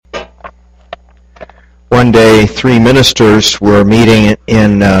One day, three ministers were meeting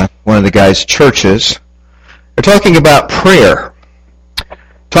in one of the guys' churches. They're talking about prayer,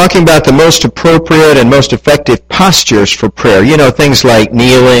 talking about the most appropriate and most effective postures for prayer. You know, things like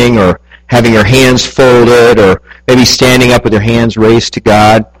kneeling or having your hands folded or maybe standing up with your hands raised to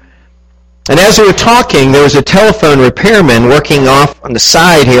God. And as they were talking, there was a telephone repairman working off on the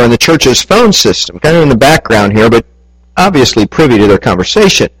side here on the church's phone system, kind of in the background here, but obviously privy to their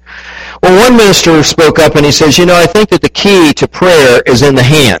conversation. Well, one minister spoke up and he says, I think that the key to prayer is in the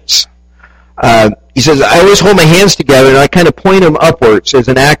hands. He says, I always hold my hands together and I kind of point them upwards as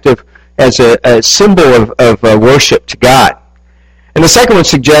an act of, as a symbol of worship to God. And the second one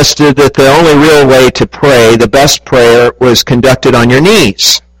suggested that the only real way to pray, the best prayer, was conducted on your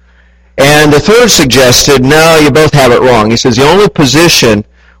knees. And the third suggested, no, you both have it wrong. He says, the only position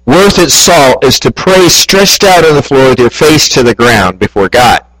worth its salt is to pray stretched out on the floor with your face to the ground before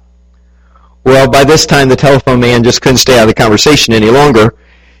God. Well, by this time, the telephone man just couldn't stay out of the conversation any longer.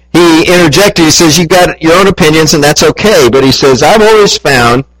 He interjected, he says, you've got your own opinions, and that's okay. But he says, I've always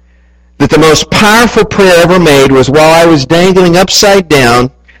found that the most powerful prayer ever made was while I was dangling upside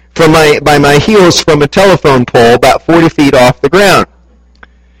down by my heels from a telephone pole about 40 feet off the ground.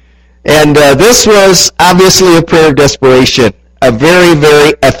 And this was obviously a prayer of desperation, a very,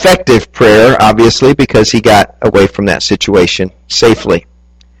 very effective prayer, obviously, because he got away from that situation safely.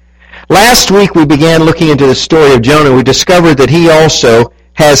 Last week we began looking into the story of Jonah. We discovered that he also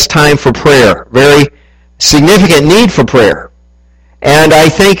has time for prayer, very significant need for prayer. And I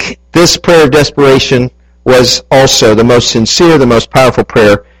think this prayer of desperation was also the most sincere, the most powerful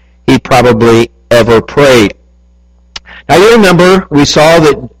prayer he probably ever prayed. Now you remember we saw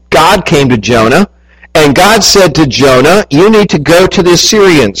that God came to Jonah, and God said to Jonah, you need to go to the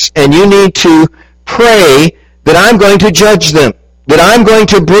Assyrians, and you need to pray that I'm going to judge them, that I'm going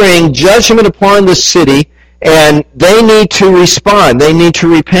to bring judgment upon the city, and they need to respond. They need to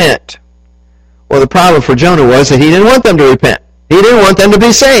repent. Well, the problem for Jonah was that he didn't want them to repent. He didn't want them to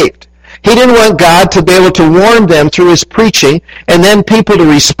be saved. He didn't want God to be able to warn them through his preaching, and then people to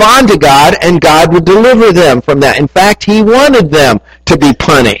respond to God, and God would deliver them from that. In fact, he wanted them to be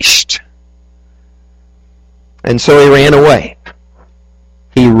punished. And so he ran away.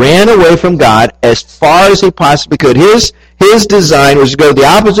 He ran away from God as far as he possibly could. His design was to go the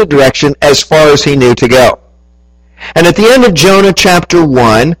opposite direction as far as he knew to go. And at the end of Jonah chapter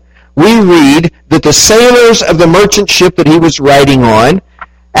 1, we read that the sailors of the merchant ship that he was riding on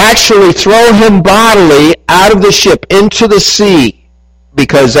actually throw him bodily out of the ship into the sea,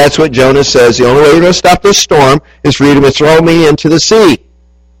 because that's what Jonah says. The only way to stop this storm is for you to throw me into the sea.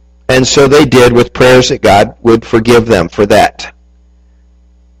 And so they did, with prayers that God would forgive them for that.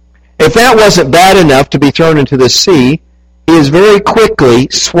 If that wasn't bad enough to be thrown into the sea, he is very quickly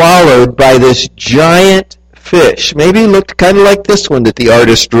swallowed by this giant fish. Maybe he looked kind of like this one that the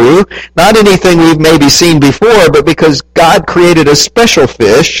artist drew. Not anything we've maybe seen before, but because God created a special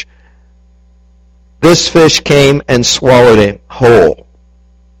fish, this fish came and swallowed him whole.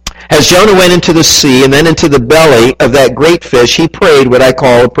 As Jonah went into the sea and then into the belly of that great fish, he prayed what I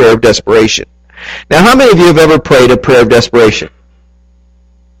call a prayer of desperation. Now, how many of you have ever prayed a prayer of desperation?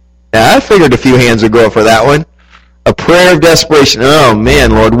 Now, I figured a few hands would go up for that one. A prayer of desperation. Oh,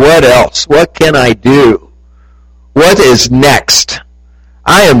 man, Lord, what else? What can I do? What is next?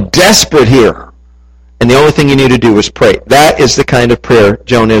 I am desperate here. And the only thing you need to do is pray. That is the kind of prayer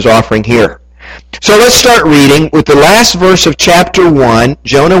Jonah is offering here. So let's start reading with the last verse of chapter 1,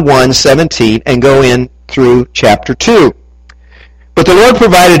 Jonah 1:17, and go in through chapter 2. But the Lord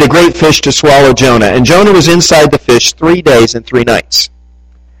provided a great fish to swallow Jonah, and Jonah was inside the fish 3 days and 3 nights.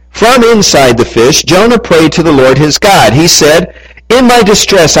 From inside the fish, Jonah prayed to the Lord his God. He said, in my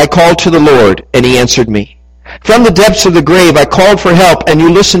distress I called to the Lord, and he answered me. From the depths of the grave I called for help, and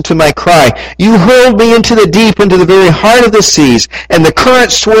you listened to my cry. You hurled me into the deep, into the very heart of the seas, and the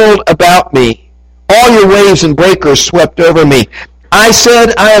current swirled about me. All your waves and breakers swept over me. I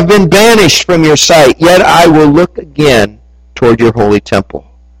said, I have been banished from your sight, yet I will look again toward your holy temple.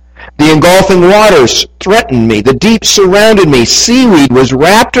 The engulfing waters threatened me. The deep surrounded me. Seaweed was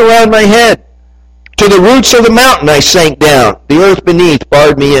wrapped around my head. To the roots of the mountain I sank down. The earth beneath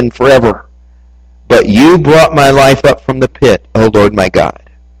barred me in forever. But you brought my life up from the pit, O Lord my God.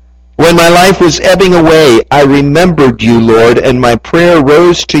 When my life was ebbing away, I remembered you, Lord, and my prayer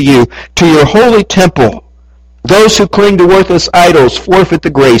rose to you, to your holy temple. Those who cling to worthless idols forfeit the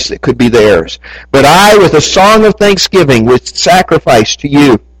grace that could be theirs. But I, with a song of thanksgiving, would sacrifice to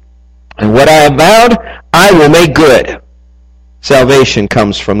you. And what I have vowed, I will make good. Salvation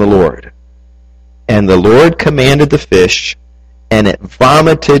comes from the Lord. And the Lord commanded the fish, and it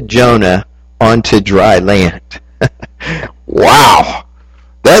vomited Jonah onto dry land. Wow.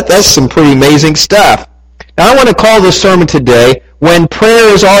 That's some pretty amazing stuff. Now, I want to call this sermon today, When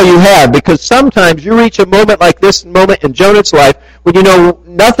Prayer is All You Have, because sometimes you reach a moment like this moment in Jonah's life when you know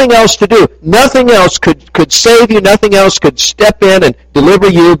nothing else to do. Nothing else could save you. Nothing else could step in and deliver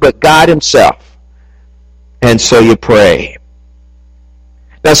you but God himself. And so you pray.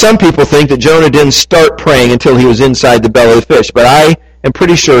 Now, some people think that Jonah didn't start praying until he was inside the belly of the fish, but I am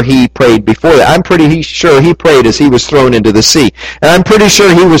pretty sure he prayed before that. I'm pretty sure he prayed as he was thrown into the sea. And I'm pretty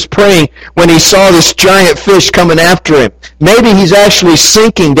sure he was praying when he saw this giant fish coming after him. Maybe he's actually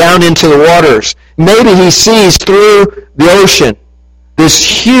sinking down into the waters. Maybe he sees through the ocean this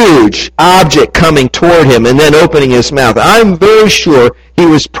huge object coming toward him and then opening his mouth. I'm very sure he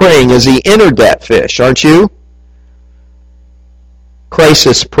was praying as he entered that fish, aren't you?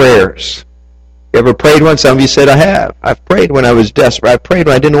 Crisis prayers. You ever prayed one? Some of you said, I have. I've prayed when I was desperate. I've prayed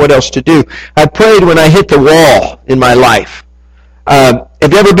when I didn't know what else to do. I prayed when I hit the wall in my life. Have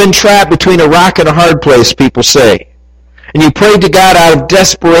you ever been trapped between a rock and a hard place, people say? And you prayed to God out of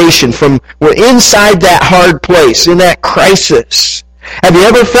desperation from inside that hard place, in that crisis. Have you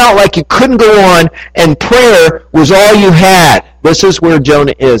ever felt like you couldn't go on and prayer was all you had? This is where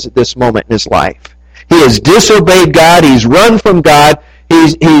Jonah is at this moment in his life. He has disobeyed God. He's run from God.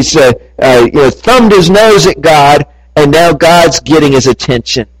 He's thumbed his nose at God, and now God's getting his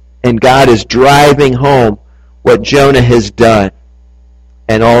attention. And God is driving home what Jonah has done.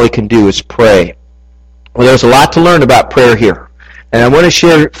 And all he can do is pray. Well, there's a lot to learn about prayer here. And I want to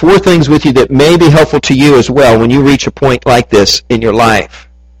share 4 things with you that may be helpful to you as well when you reach a point like this in your life.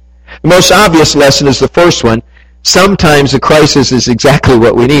 The most obvious lesson is the first one. Sometimes the crisis is exactly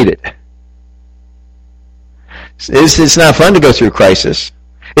what we needed. It's not fun to go through a crisis.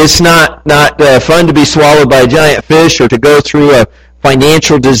 It's not fun to be swallowed by a giant fish or to go through a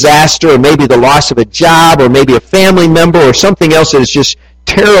financial disaster or maybe the loss of a job or maybe a family member or something else that is just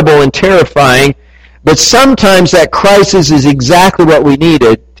terrible and terrifying. But sometimes that crisis is exactly what we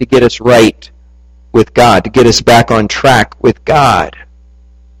needed to get us right with God, to get us back on track with God.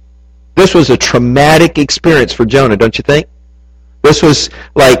 This was a traumatic experience for Jonah, don't you think? This was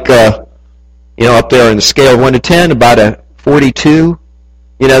like... up there on the scale of 1 to 10, about a 42.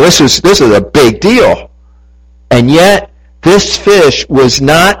 This is a big deal. And yet, this fish was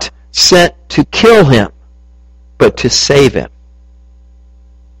not sent to kill him, but to save him.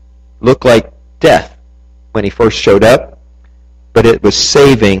 Looked like death when he first showed up, but it was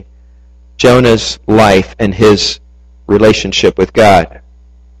saving Jonah's life and his relationship with God.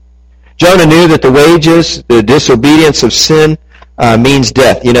 Jonah knew that the wages, the disobedience of sin, means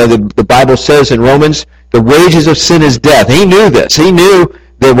death. The Bible says in Romans, the wages of sin is death. He knew this. He knew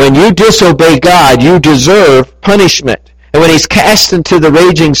that when you disobey God, you deserve punishment. And when he's cast into the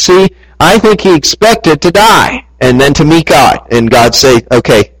raging sea, I think he expected to die and then to meet God. And God say,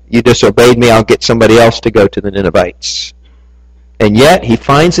 okay, you disobeyed me, I'll get somebody else to go to the Ninevites. And yet, he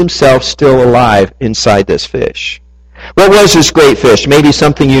finds himself still alive inside this fish. What was this great fish? Maybe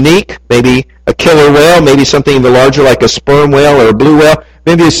something unique, maybe a killer whale, maybe something even larger like a sperm whale or a blue whale.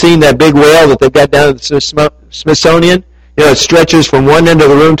 Maybe you've seen that big whale that they've got down at the Smithsonian. It stretches from one end of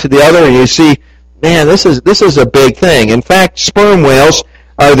the room to the other, and you see, man, this is a big thing. In fact, sperm whales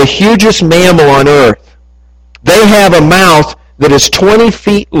are the hugest mammal on Earth. They have a mouth that is 20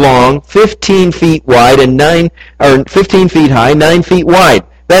 feet long, 15 feet wide, and 15 feet high, 9 feet wide.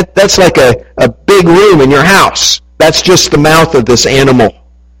 That's like a big room in your house. That's just the mouth of this animal.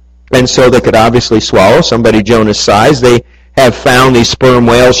 And so they could obviously swallow somebody Jonah's size. They have found these sperm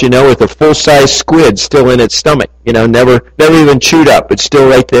whales, with a full-size squid still in its stomach. Never even chewed up. It's still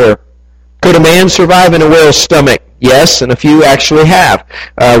right there. Could a man survive in a whale's stomach? Yes, and a few actually have.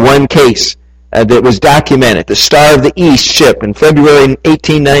 One case that was documented. The Star of the East ship in February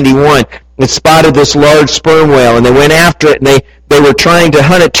 1891. It spotted this large sperm whale, and they went after it, and they were trying to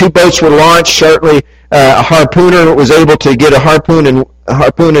hunt it. 2 boats were launched. Shortly, a harpooner was able to get a harpoon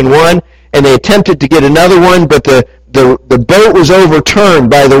in one, and they attempted to get another one, but the boat was overturned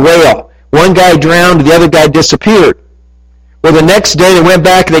by the whale. One guy drowned, the other guy disappeared. Well, the next day they went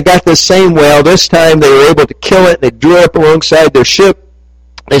back and they got this same whale. This time they were able to kill it. They drew it up alongside their ship.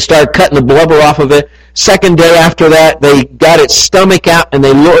 They started cutting the blubber off of it. Second day after that, they got its stomach out and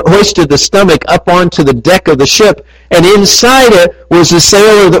they hoisted the stomach up onto the deck of the ship. And inside it was a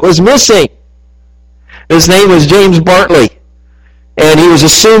sailor that was missing. His name was James Bartley. And he was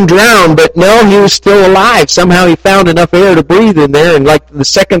assumed drowned, but no, he was still alive. Somehow he found enough air to breathe in there. And like the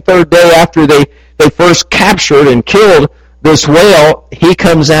second, third day after they first captured and killed this whale, he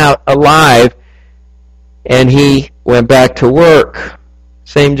comes out alive. And he went back to work.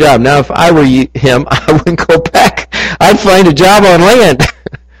 Same job. Now, if I were him, I wouldn't go back. I'd find a job on land.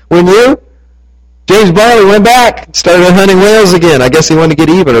 Wouldn't you? James Barley went back and started hunting whales again. I guess he wanted to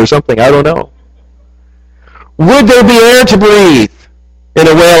get even or something. I don't know. Would there be air to breathe in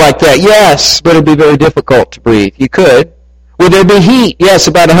a whale like that? Yes, but it would be very difficult to breathe. You could. Would there be heat? Yes,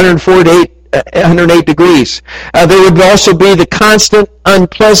 about 108 degrees. There would also be the constant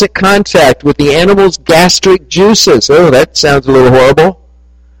unpleasant contact with the animal's gastric juices. Oh, that sounds a little horrible.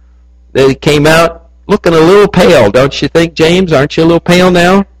 They came out looking a little pale, don't you think, James? Aren't you a little pale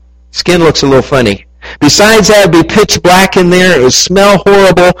now? Skin looks a little funny. Besides that, it would be pitch black in there. It would smell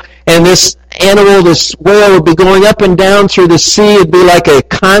horrible. And this animal, this whale, would be going up and down through the sea. It would be like a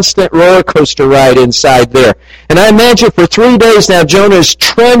constant roller coaster ride inside there. And I imagine for 3 days now, Jonah is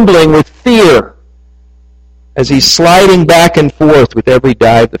trembling with fear as he's sliding back and forth with every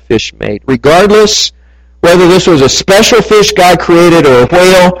dive the fish made. Regardless whether this was a special fish God created or a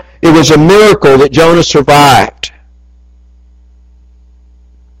whale, it was a miracle that Jonah survived.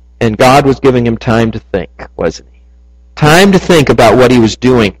 And God was giving him time to think, wasn't he? Time to think about what he was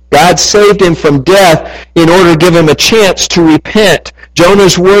doing. God saved him from death in order to give him a chance to repent.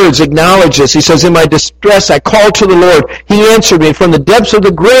 Jonah's words acknowledge this. He says, in my distress I called to the Lord. He answered me. From the depths of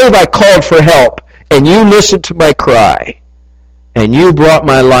the grave I called for help. And you listened to my cry. And you brought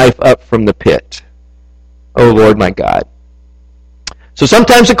my life up from the pit. O Lord my God. So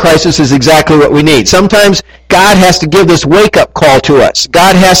sometimes a crisis is exactly what we need. Sometimes God has to give this wake-up call to us.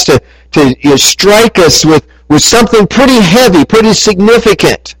 God has to strike us with something pretty heavy, pretty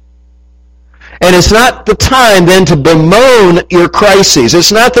significant. And it's not the time then to bemoan your crises.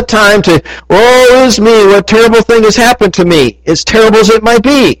 It's not the time to, woe is me, what terrible thing has happened to me, as terrible as it might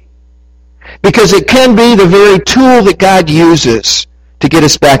be. Because it can be the very tool that God uses to get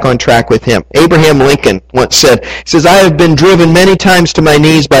us back on track with him. Abraham Lincoln once said, he says, I have been driven many times to my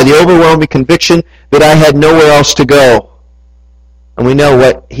knees by the overwhelming conviction that I had nowhere else to go. And we know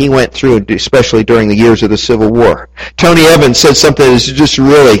what he went through, especially during the years of the Civil War. Tony Evans said something that just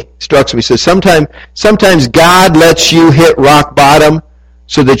really struck me. He says, sometimes God lets you hit rock bottom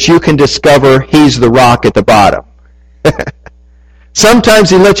so that you can discover he's the rock at the bottom. Sometimes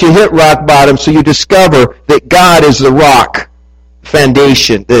he lets you hit rock bottom so you discover that God is the rock,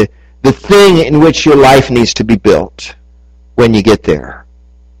 foundation, the thing in which your life needs to be built when you get there.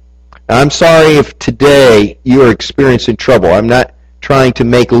 Now, I'm sorry if today you are experiencing trouble. I'm not trying to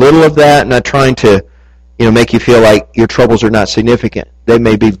make little of that. I'm not trying to make you feel like your troubles are not significant. They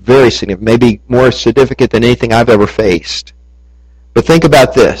may be very significant, maybe more significant than anything I've ever faced. But think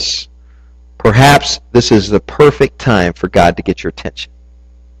about this. Perhaps this is the perfect time for God to get your attention.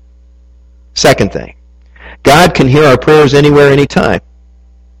 Second thing, God can hear our prayers anywhere, anytime.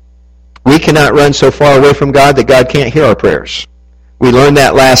 We cannot run so far away from God that God can't hear our prayers. We learned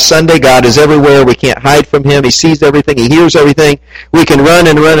that last Sunday. God is everywhere. We can't hide from him. He sees everything. He hears everything. We can run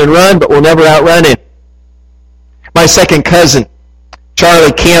and run and run, but we'll never outrun him. My second cousin,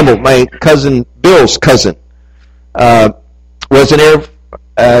 Charlie Campbell, my cousin Bill's cousin, was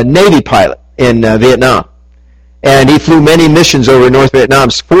an Navy pilot in Vietnam. And he flew many missions over North Vietnam,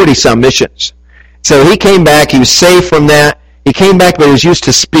 40-some missions. So he came back. He was safe from that. He came back, but he was used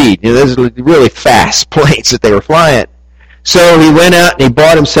to speed. Those are really fast planes that they were flying. So he went out and he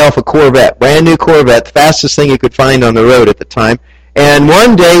bought himself a Corvette, brand new Corvette, the fastest thing he could find on the road at the time. And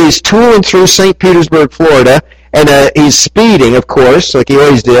one day he's tooling through St. Petersburg, Florida, and he's speeding, of course, like he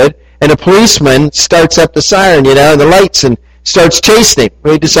always did. And a policeman starts up the siren, and the lights, and starts chasing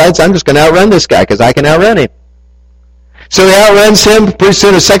him. He decides, I'm just going to outrun this guy because I can outrun him. So he outruns him. Pretty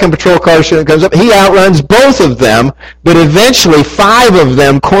soon a second patrol car comes up. He outruns both of them, but eventually 5 of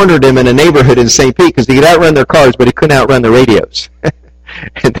them cornered him in a neighborhood in St. Pete because he could outrun their cars, but he couldn't outrun the radios.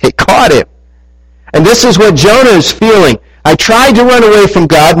 And they caught him. And this is what Jonah is feeling. I tried to run away from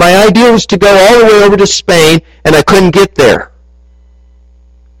God. My idea was to go all the way over to Spain, and I couldn't get there.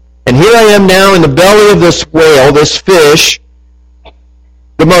 And here I am now in the belly of this whale, this fish,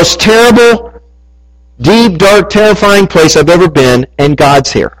 the most terrible, deep, dark, terrifying place I've ever been, and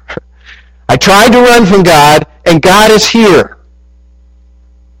God's here. I tried to run from God, and God is here.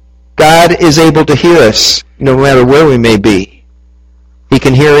 God is able to hear us no matter where we may be. He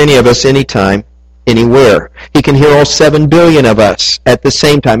can hear any of us anytime, anywhere. He can hear all 7 billion of us at the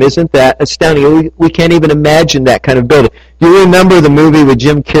same time. Isn't that astounding? We can't even imagine that kind of ability. Do you remember the movie with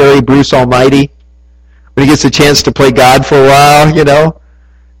Jim Carrey, Bruce Almighty? When he gets a chance to play God for a while,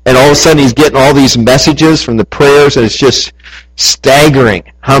 and all of a sudden he's getting all these messages from the prayers, and it's just staggering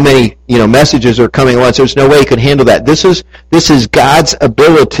how many messages are coming at once. There's no way he could handle that. This is God's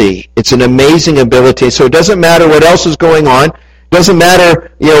ability. It's an amazing ability. So it doesn't matter what else is going on. Doesn't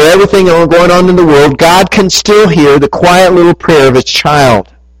matter, everything going on in the world, God can still hear the quiet little prayer of his child.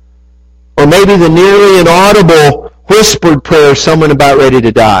 Or maybe the nearly inaudible whispered prayer of someone about ready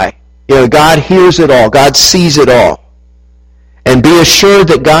to die. God hears it all. God sees it all. And be assured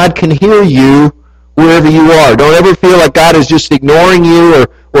that God can hear you wherever you are. Don't ever feel like God is just ignoring you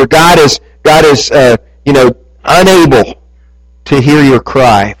or God is unable to hear your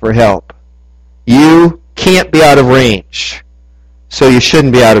cry for help. You can't be out of range, so you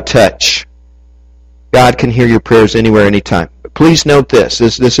shouldn't be out of touch. God can hear your prayers anywhere, anytime. But please note this.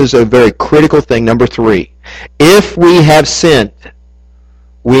 This is a very critical thing. Number 3. If we have sinned,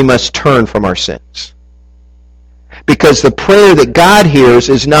 we must turn from our sins. Because the prayer that God hears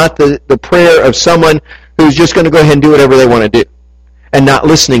is not the prayer of someone who's just going to go ahead and do whatever they want to do and not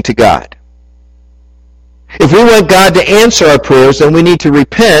listening to God. If we want God to answer our prayers, then we need to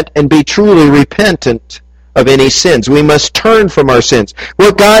repent and be truly repentant of any sins. We must turn from our sins.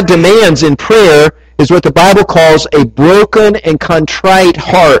 What God demands in prayer is what the Bible calls a broken and contrite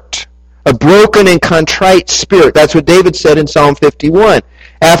heart, a broken and contrite spirit. That's what David said in Psalm 51.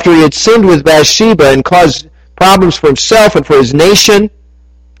 After he had sinned with Bathsheba and caused problems for himself and for his nation,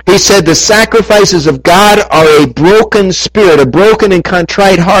 he said, the sacrifices of God are a broken spirit, a broken and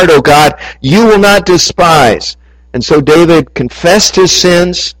contrite heart, O God, you will not despise. And so David confessed his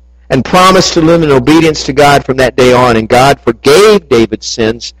sins and promised to live in obedience to God from that day on. And God forgave David's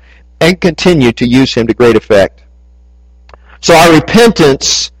sins and continued to use him to great effect. So our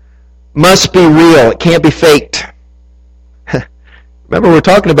repentance must be real. It can't be faked. Remember, we're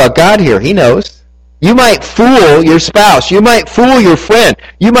talking about God here. He knows. You might fool your spouse. You might fool your friend.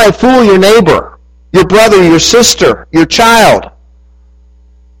 You might fool your neighbor, your brother, your sister, your child.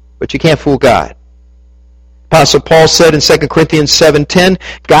 But you can't fool God. Apostle Paul said in 2 Corinthians 7:10,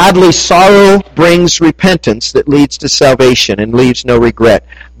 godly sorrow brings repentance that leads to salvation and leaves no regret.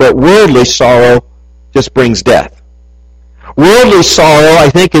 But worldly sorrow just brings death. Worldly sorrow, I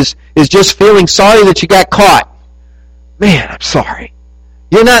think, is just feeling sorry that you got caught. Man, I'm sorry.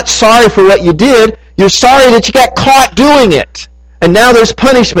 You're not sorry for what you did. You're sorry that you got caught doing it. And now there's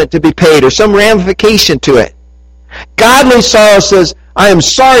punishment to be paid or some ramification to it. Godly sorrow says, I am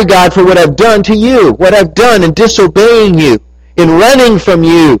sorry, God, for what I've done to you, what I've done in disobeying you, in running from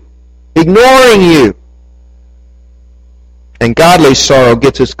you, ignoring you. And godly sorrow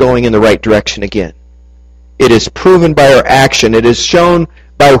gets us going in the right direction again. It is proven by our action. It is shown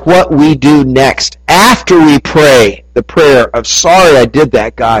by what we do next. After we pray the prayer of, sorry I did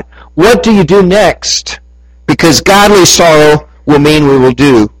that, God, what do you do next? Because godly sorrow will mean we will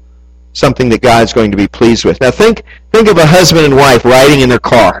do something that God's going to be pleased with. Now think of a husband and wife riding in their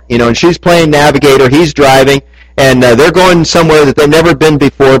car, and she's playing navigator, he's driving, and they're going somewhere that they've never been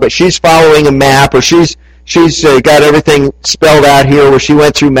before, but she's following a map, or she's got everything spelled out here where she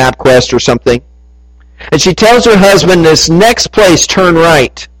went through MapQuest or something. And she tells her husband, this next place, turn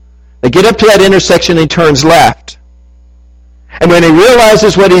right. They get up to that intersection and he turns left. And when he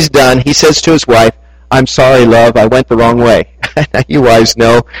realizes what he's done, he says to his wife, I'm sorry, love, I went the wrong way. You wives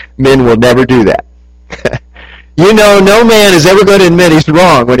know men will never do that. No man is ever going to admit he's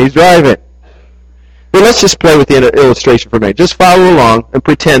wrong when he's driving. But let's just play with the illustration for a minute. Just follow along and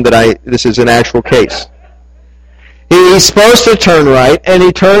pretend that this is an actual case. He's supposed to turn right, and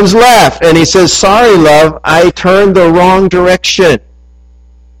he turns left. And he says, sorry, love, I turned the wrong direction.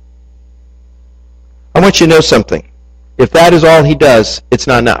 I want you to know something. If that is all he does, it's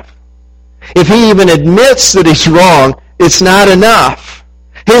not enough. If he even admits that he's wrong, it's not enough.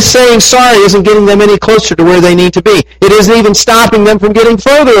 His saying sorry isn't getting them any closer to where they need to be. It isn't even stopping them from getting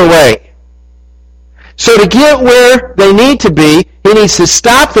further away. So to get where they need to be, he needs to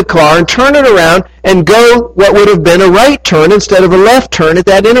stop the car and turn it around and go what would have been a right turn instead of a left turn at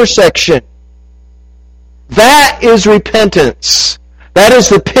that intersection. That is repentance. That is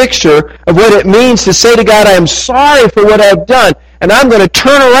the picture of what it means to say to God, I am sorry for what I've done, and I'm going to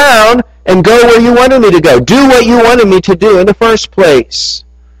turn around and go where you wanted me to go. Do what you wanted me to do in the first place.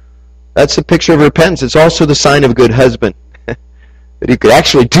 That's the picture of repentance. It's also the sign of a good husband, that he could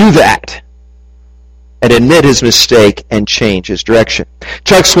actually do that and admit his mistake and change his direction.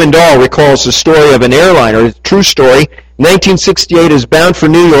 Chuck Swindoll recalls the story of an airliner, a true story. 1968 is bound for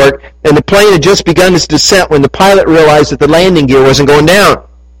New York, and the plane had just begun its descent when the pilot realized that the landing gear wasn't going down.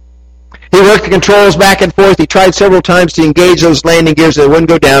 He worked the controls back and forth. He tried several times to engage those landing gears and they wouldn't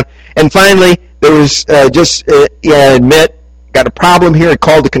go down. And finally, there was got a problem here. He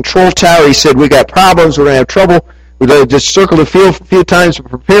called the control tower. He said, we got problems. We're going to have trouble. We're going to just circle the field a few times to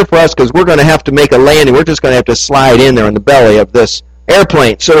prepare for us because we're going to have to make a landing. We're just going to have to slide in there in the belly of this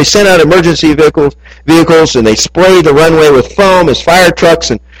airplanes. So they sent out emergency vehicles, and they sprayed the runway with foam as fire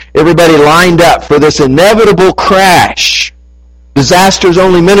trucks, and everybody lined up for this inevitable crash. Disaster's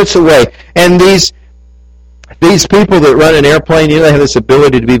only minutes away. And these people that run an airplane, they have this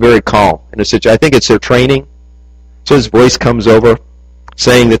ability to be very calm in a situation. I think it's their training. So his voice comes over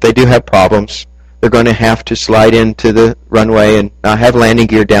saying that they do have problems. They're going to have to slide into the runway and not have landing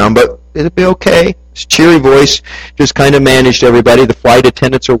gear down, but it'll be okay. His cheery voice just kind of managed everybody. The flight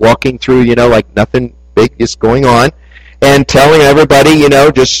attendants are walking through, like nothing big is going on, and telling everybody,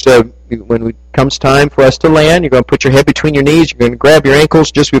 just when it comes time for us to land, you're going to put your head between your knees, you're going to grab your ankles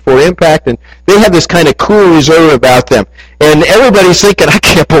just before impact, and they have this kind of cool reserve about them. And everybody's thinking, I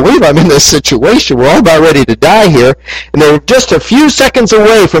can't believe I'm in this situation. We're all about ready to die here. And they're just a few seconds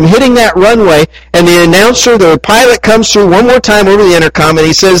away from hitting that runway, and the announcer, the pilot, comes through one more time over the intercom, and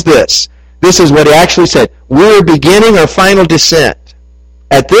he says this. This is what he actually said. We're beginning our final descent.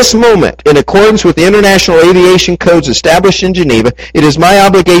 At this moment, in accordance with the international aviation codes established in Geneva, it is my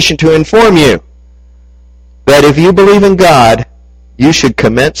obligation to inform you that if you believe in God, you should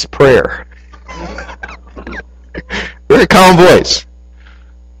commence prayer. Very calm voice.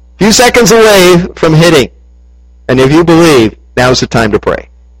 A few seconds away from hitting. And if you believe, now's the time to pray.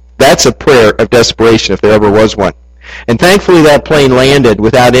 That's a prayer of desperation if there ever was one. And thankfully that plane landed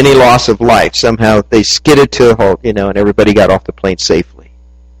without any loss of life. Somehow they skidded to a halt, and everybody got off the plane safely.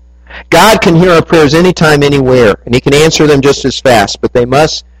 God can hear our prayers anytime, anywhere, and He can answer them just as fast, but they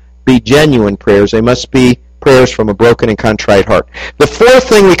must be genuine prayers. They must be prayers from a broken and contrite heart. The fourth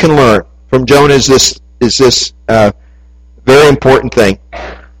thing we can learn from Jonah is this very important thing.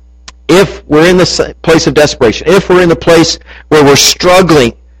 If we're in the place of desperation, if we're in the place where we're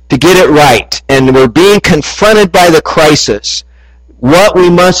struggling to get it right, and we're being confronted by the crisis, what we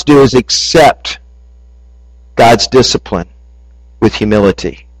must do is accept God's discipline with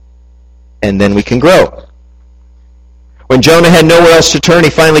humility. And then we can grow. When Jonah had nowhere else to turn,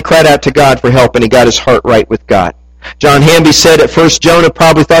 he finally cried out to God for help, and he got his heart right with God. John Hamby said at first Jonah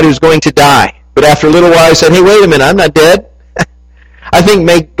probably thought he was going to die. But after a little while he said, hey, wait a minute, I'm not dead. I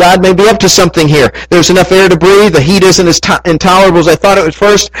think God may be up to something here. There's enough air to breathe. The heat isn't as intolerable as I thought it was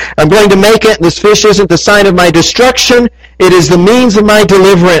first. I'm going to make it. This fish isn't the sign of my destruction. It is the means of my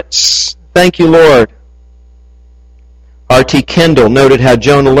deliverance. Thank you, Lord. R.T. Kendall noted how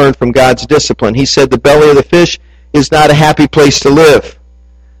Jonah learned from God's discipline. He said the belly of the fish is not a happy place to live,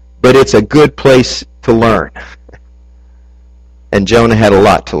 but it's a good place to learn. And Jonah had a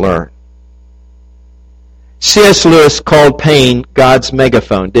lot to learn. C.S. Lewis called pain God's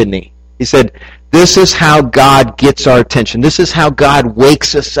megaphone, didn't he? He said, this is how God gets our attention. This is how God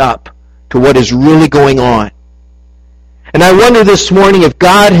wakes us up to what is really going on. And I wonder this morning if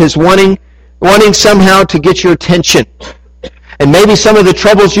God is wanting somehow to get your attention. And maybe some of the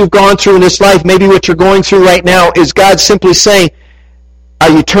troubles you've gone through in this life, maybe what you're going through right now, is God simply saying, are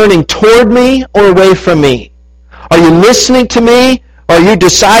you turning toward me or away from me? Are you listening to me, or are you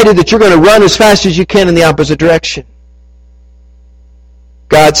decided that you're going to run as fast as you can in the opposite direction?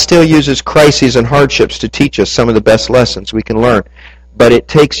 God still uses crises and hardships to teach us some of the best lessons we can learn. But it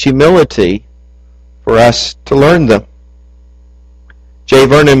takes humility for us to learn them. J.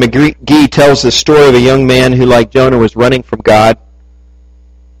 Vernon McGee tells the story of a young man who, like Jonah, was running from God.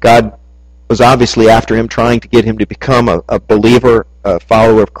 God was obviously after him, trying to get him to become a believer, a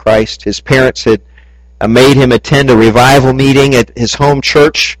follower of Christ. His parents had made him attend a revival meeting at his home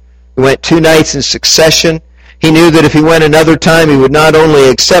church. He went 2 nights in succession. He knew that if he went another time, he would not only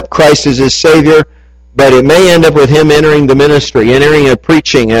accept Christ as his Savior, but it may end up with him entering the ministry, entering a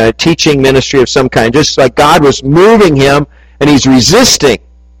preaching, a teaching ministry of some kind, just like God was moving him, and he's resisting.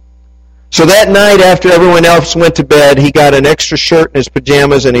 So that night, after everyone else went to bed, he got an extra shirt and his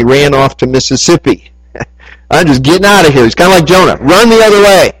pajamas, and he ran off to Mississippi. I'm just getting out of here. He's kind of like Jonah. Run the other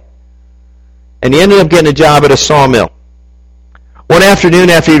way. And he ended up getting a job at a sawmill. One afternoon,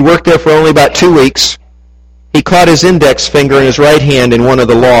 after he'd worked there for only about 2 weeks, he caught his index finger in his right hand in one of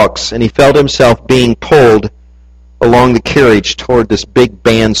the logs, and he felt himself being pulled along the carriage toward this big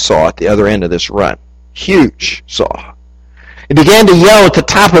bandsaw at the other end of this run. Huge saw. He began to yell at the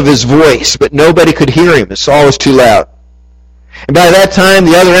top of his voice, but nobody could hear him. The saw was too loud. And by that time,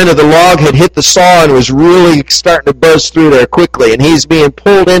 the other end of the log had hit the saw and was really starting to buzz through there quickly, and he's being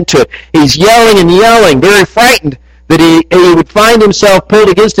pulled into it. He's yelling and yelling, very frightened that he would find himself pulled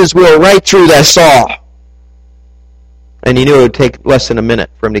against his will right through that saw. And he knew it would take less than a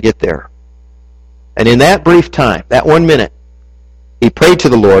minute for him to get there. And in that brief time, that 1 minute, he prayed to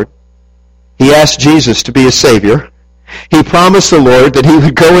the Lord. He asked Jesus to be his Savior. He promised the Lord that he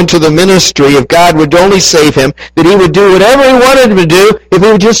would go into the ministry if God would only save him, that he would do whatever he wanted him to do if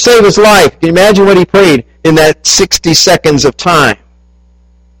he would just save his life. Can you imagine what he prayed in that 60 seconds of time?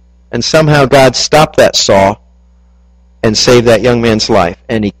 And somehow God stopped that saw and saved that young man's life.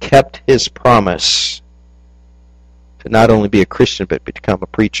 And he kept his promise to not only be a Christian, but become a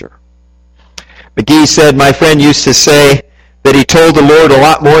preacher. McGee said, my friend used to say that he told the Lord a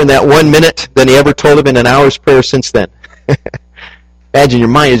lot more in that 1 minute than he ever told him in an hour's prayer since then. Imagine your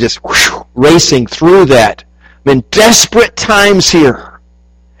mind is just racing through that. I'm in desperate times here.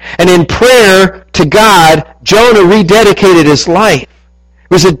 And in prayer to God, Jonah rededicated his life.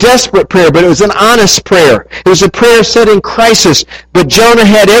 It was a desperate prayer, but it was an honest prayer. It was a prayer set in crisis. But Jonah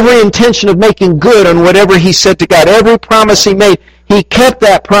had every intention of making good on whatever he said to God. Every promise he made, he kept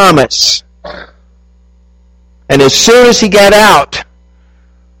that promise. And as soon as he got out,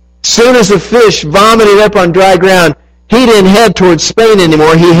 as soon as the fish vomited up on dry ground, he didn't head toward Spain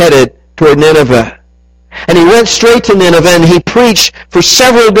anymore. He headed toward Nineveh. And he went straight to Nineveh, and he preached for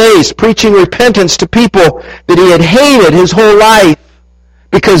several days, preaching repentance to people that he had hated his whole life,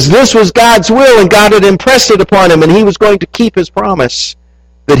 because this was God's will, and God had impressed it upon him, and he was going to keep his promise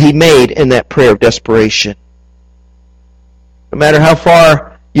that he made in that prayer of desperation. No matter how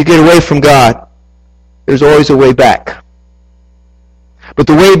far you get away from God, there's always a way back. But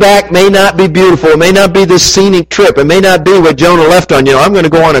the way back may not be beautiful. It may not be this scenic trip. It may not be what Jonah left on. I'm going to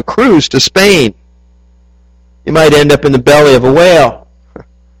go on a cruise to Spain. You might end up in the belly of a whale.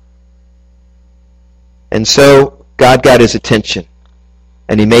 And so God got his attention,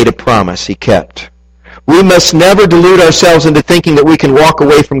 and he made a promise he kept. We must never delude ourselves into thinking that we can walk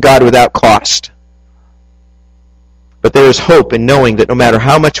away from God without cost. But there is hope in knowing that no matter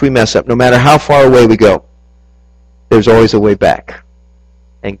how much we mess up, no matter how far away we go, there's always a way back.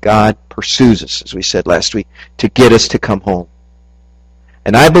 And God pursues us, as we said last week, to get us to come home.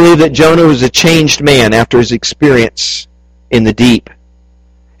 And I believe that Jonah was a changed man after his experience in the deep.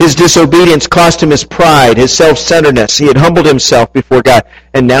 His disobedience cost him his pride, his self-centeredness. He had humbled himself before God,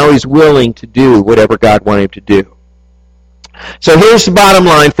 and now he's willing to do whatever God wanted him to do. So here's the bottom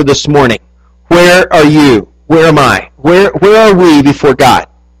line for this morning. Where are you? Where am I? Where are we before God?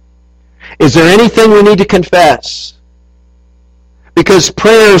 Is there anything we need to confess? Because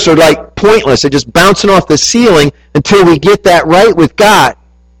prayers are like pointless. They're just bouncing off the ceiling until we get that right with God.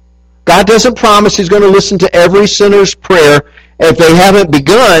 God doesn't promise he's going to listen to every sinner's prayer if they haven't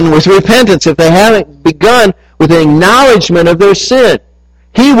begun with repentance, if they haven't begun with an acknowledgement of their sin.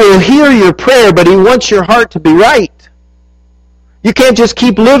 He will hear your prayer, but he wants your heart to be right. You can't just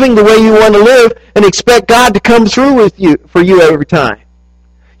keep living the way you want to live and expect God to come through for you every time.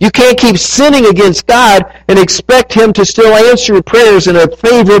 You can't keep sinning against God and expect him to still answer your prayers in a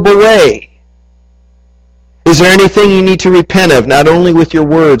favorable way. Is there anything you need to repent of, not only with your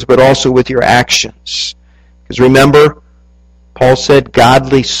words, but also with your actions? Because remember, Paul said,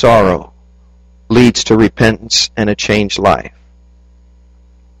 godly sorrow leads to repentance and a changed life.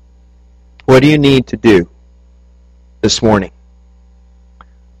 What do you need to do this morning?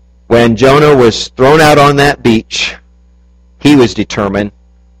 When Jonah was thrown out on that beach, he was determined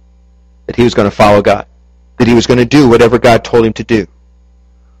that he was going to follow God, that he was going to do whatever God told him to do.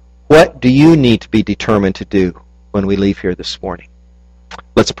 What do you need to be determined to do when we leave here this morning?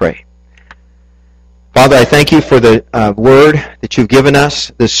 Let's pray. Father, I thank you for the word that you've given us,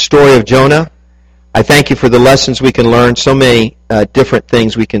 this story of Jonah. I thank you for the lessons we can learn, so many different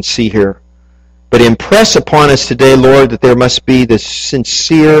things we can see here. But impress upon us today, Lord, that there must be this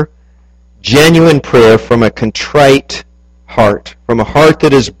sincere, genuine prayer from a contrite heart, from a heart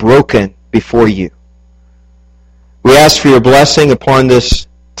that is broken before you. We ask for your blessing upon this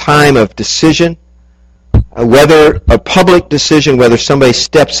time of decision, whether a public decision, whether somebody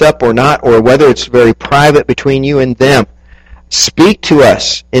steps up or not, or whether it's very private between you and them. Speak to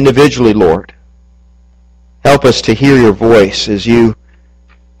us individually, Lord. Help us to hear your voice as you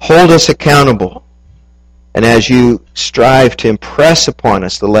hold us accountable and as you strive to impress upon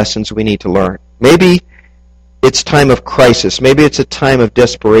us the lessons we need to learn. Maybe it's time of crisis. Maybe it's a time of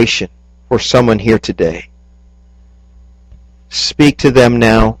desperation for someone here today. Speak to them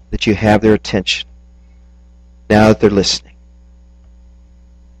now that you have their attention, now that they're listening.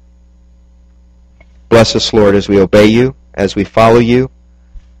 Bless us, Lord, as we obey you, as we follow you,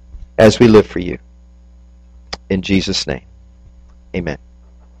 as we live for you. In Jesus' name, amen.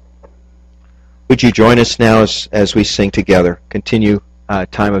 Would you join us now as we sing together? Continue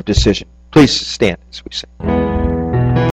time of decision. Please stand as we sing.